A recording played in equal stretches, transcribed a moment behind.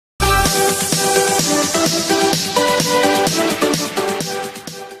Hi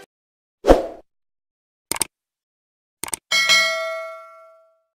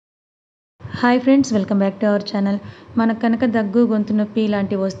friends, welcome back to our channel. మనకు కనుక దగ్గు, గొంతు నొప్పి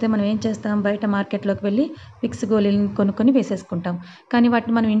ఇలాంటివి వస్తే మనం ఏం చేస్తాం? బయట మార్కెట్లోకి వెళ్ళి విక్స్ గోళీలను కొనుక్కొని వేసేసుకుంటాం. కానీ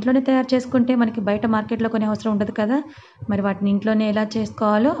వాటిని మనం ఇంట్లోనే తయారు చేసుకుంటే మనకి బయట మార్కెట్లో కొనే అవసరం ఉండదు కదా. మరి వాటిని ఇంట్లోనే ఎలా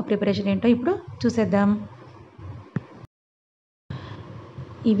చేసుకోవాలో, ఆ ప్రిపరేషన్ ఏంటో ఇప్పుడు చూసేద్దాం.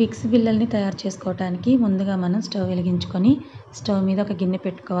 ఈ విక్స్ బిళ్ళల్ని తయారు చేసుకోవడానికి ముందుగా మనం స్టవ్ వెలిగించుకొని స్టవ్ మీద ఒక గిన్నె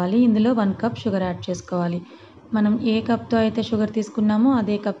పెట్టుకోవాలి. ఇందులో 1 కప్ షుగర్ యాడ్ చేసుకోవాలి. మనం ఏ కప్తో అయితే షుగర్ తీసుకున్నామో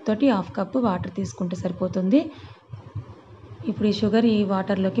అదే కప్ తోటి 1/2 కప్ వాటర్ తీసుకుంటే సరిపోతుంది. ఇప్పుడు ఈ షుగర్ ఈ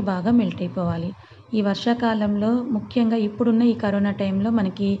వాటర్లోకి బాగా మెల్ట్ అయిపోవాలి. ఈ వర్షాకాలంలో ముఖ్యంగా ఇప్పుడున్న ఈ కరోనా టైంలో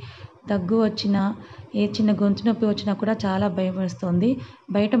మనకి దగ్గు వచ్చినా, ఏ చిన్న గొంతు నొప్పి వచ్చినా కూడా చాలా భయం వేస్తుంది.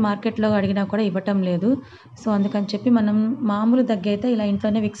 బయట మార్కెట్లో అడిగినా కూడా ఇవ్వటం లేదు. సో అందుకని చెప్పి మనం మామూలు దగ్గు అయితే ఇలా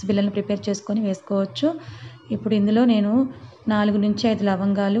ఇంట్లోనే విక్స్ బిళ్ళలను ప్రిపేర్ చేసుకొని వేసుకోవచ్చు. ఇప్పుడు ఇందులో నేను 4 నుంచి 5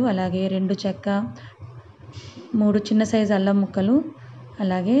 లవంగాలు, అలాగే 2 చెక్క, 3 చిన్న సైజు అల్లం ముక్కలు,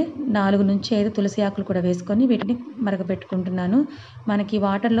 అలాగే 4 నుంచి 5 తులసి ఆకులు కూడా వేసుకొని వీటిని మరగపెట్టుకుంటున్నాను. మనకి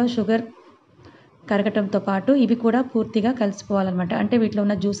వాటర్లో షుగర్ కరగటంతో పాటు ఇవి కూడా పూర్తిగా కలిసిపోవాలన్నమాట. అంటే వీటిలో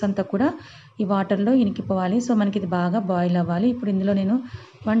ఉన్న జ్యూస్ అంతా కూడా ఈ వాటర్లో ఇనికిపోవాలి. సో మనకి ఇది బాగా బాయిల్ అవ్వాలి. ఇప్పుడు ఇందులో నేను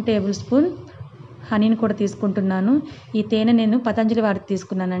 1 టేబుల్ స్పూన్ హనీని కూడా తీసుకుంటున్నాను. ఈ తేనె నేను పతంజలి వారిది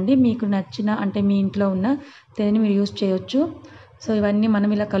తీసుకున్నానండి. మీకు నచ్చిన, అంటే మీ ఇంట్లో ఉన్న తేనెని మీరు యూజ్ చేయొచ్చు. సో ఇవన్నీ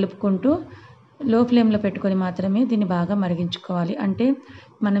మనం ఇలా కలుపుకుంటూ లో ఫ్లేమ్లో పెట్టుకొని మాత్రమే దీన్ని బాగా మరిగించుకోవాలి. అంటే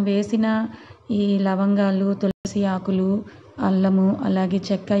మనం వేసిన ఈ లవంగాలు, తులసి ఆకులు, అల్లము, అలాగే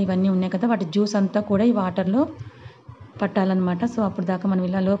చెక్క ఇవన్నీ ఉన్నాయి కదా, వాటి జ్యూస్ అంతా కూడా ఈ వాటర్లో పట్టాలన్నమాట. సో అప్పుడు దాకా మనం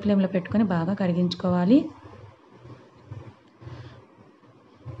ఇలా లో ఫ్లేమ్లో పెట్టుకొని బాగా కరిగించుకోవాలి.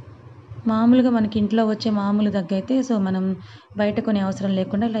 మామూలుగా మనకి ఇంట్లో వచ్చే మామూలు దగ్గు అయితే సో మనం బయట కొనే అవసరం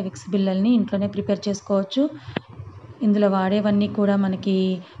లేకుండా ఇలా విక్స్ బిళ్ళల్ని ఇంట్లోనే ప్రిపేర్ చేసుకోవచ్చు. ఇందులో వాడేవన్నీ కూడా మనకి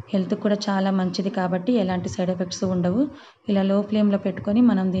హెల్త్‌కి కూడా చాలా మంచిది కాబట్టి ఎలాంటి సైడ్ ఎఫెక్ట్స్ ఉండవు. ఇలా లో ఫ్లేమ్లో పెట్టుకొని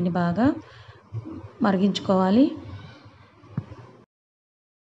మనం దీన్ని బాగా మరిగించుకోవాలి.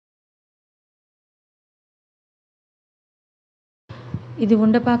 ఇది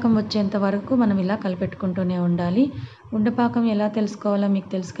ఉండపాకం వచ్చేంత వరకు మనం ఇలా కలిపెట్టుకుంటూనే ఉండాలి. ఉండపాకం ఎలా తెలుసుకోవాలో మీకు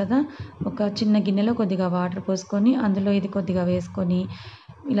తెలుసు కదా. ఒక చిన్న గిన్నెలో కొద్దిగా వాటర్ పోసుకొని అందులో ఇది కొద్దిగా వేసుకొని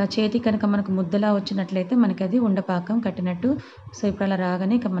ఇలా చేతికి కనుక మనకు ముద్దలా వచ్చినట్లయితే మనకి అది ఉండపాకం కట్టినట్టు. సో ఇప్పుడు అలా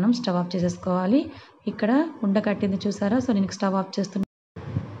రాగానే ఇక మనం స్టవ్ ఆఫ్ చేసేసుకోవాలి. ఇక్కడ ఉండ కట్టింది చూసారా. సో నేను స్టవ్ ఆఫ్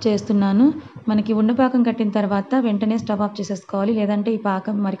చేస్తున్నాను. మనకి ఉండపాకం కట్టిన తర్వాత వెంటనే స్టవ్ ఆఫ్ చేసేసుకోవాలి. లేదంటే ఈ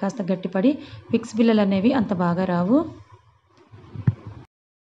పాకం మరి కాస్త గట్టిపడి విక్స్ బిళ్ళలు అనేవి అంత బాగా రావు.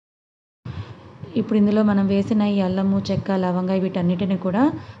 ఇప్పుడు ఇందులో మనం వేసిన ఈ అల్లము, చెక్క, లవంగా వీటన్నిటిని కూడా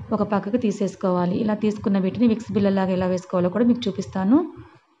ఒక పక్కకు తీసేసుకోవాలి. ఇలా తీసుకున్న వీటిని విక్స్ బిళ్ళలాగా ఎలా వేసుకోవాలో కూడా మీకు చూపిస్తాను.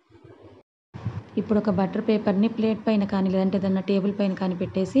 ఇప్పుడు ఒక బటర్ పేపర్ని ప్లేట్ పైన కానీ లేదంటే ఏదన్నా టేబుల్ పైన కానీ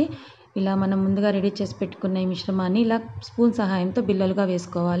పెట్టేసి ఇలా మనం ముందుగా రెడీ చేసి పెట్టుకున్న ఈ మిశ్రమాన్ని ఇలా స్పూన్ సహాయంతో బిళ్ళలుగా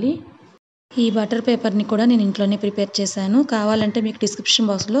వేసుకోవాలి. ఈ బటర్ పేపర్ని కూడా నేను ఇంట్లోనే ప్రిపేర్ చేశాను. కావాలంటే మీకు డిస్క్రిప్షన్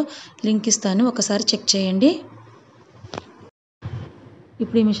బాక్స్లో లింక్ ఇస్తాను, ఒకసారి చెక్ చేయండి.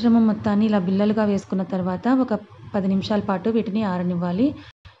 ఇప్పుడు ఈ మిశ్రమం మొత్తాన్ని ఇలా బిళ్ళలుగా వేసుకున్న తర్వాత ఒక 10 నిమిషాల పాటు వీటిని ఆరనివ్వాలి.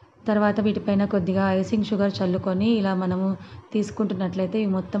 తర్వాత వీటిపైన కొద్దిగా ఐసింగ్ షుగర్ చల్లుకొని ఇలా మనము తీసుకుంటున్నట్లయితే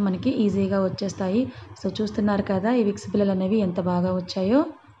ఇవి మొత్తం మనకి ఈజీగా వచ్చేస్తాయి. సో చూస్తున్నారు కదా ఈ విక్స్ బిళ్ళలు అనేవి ఎంత బాగా వచ్చాయో.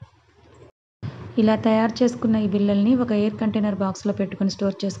 ఇలా తయారు చేసుకున్న ఈ బిళ్ళల్ని ఒక ఎయిర్ కంటైనర్ బాక్స్లో పెట్టుకొని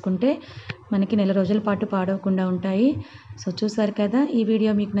స్టోర్ చేసుకుంటే మనకి నెల రోజుల పాటు పాడవకుండా ఉంటాయి. సో చూసారు కదా, ఈ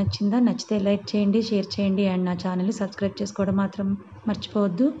వీడియో మీకు నచ్చిందా? నచ్చితే లైక్ చేయండి, షేర్ చేయండి అండ్ నా ఛానల్ని సబ్స్క్రైబ్ చేసుకోవడం మాత్రం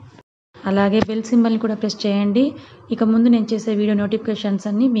మర్చిపోవద్దు. అలాగే బెల్ సింబల్ని కూడా ప్రెస్ చేయండి. ఇక ముందు నేను చేసే వీడియో నోటిఫికేషన్స్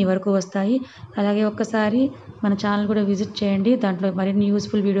అన్నీ మీ వరకు వస్తాయి. అలాగే ఒక్కసారి మన ఛానల్ కూడా విజిట్ చేయండి, దాంట్లో మరిన్ని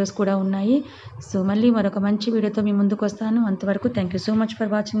యూస్ఫుల్ వీడియోస్ కూడా ఉన్నాయి. సో మళ్ళీ మరొక మంచి వీడియోతో మీ ముందుకు వస్తాను. అంతవరకు thank you so much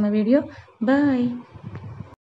for watching my video. Bye.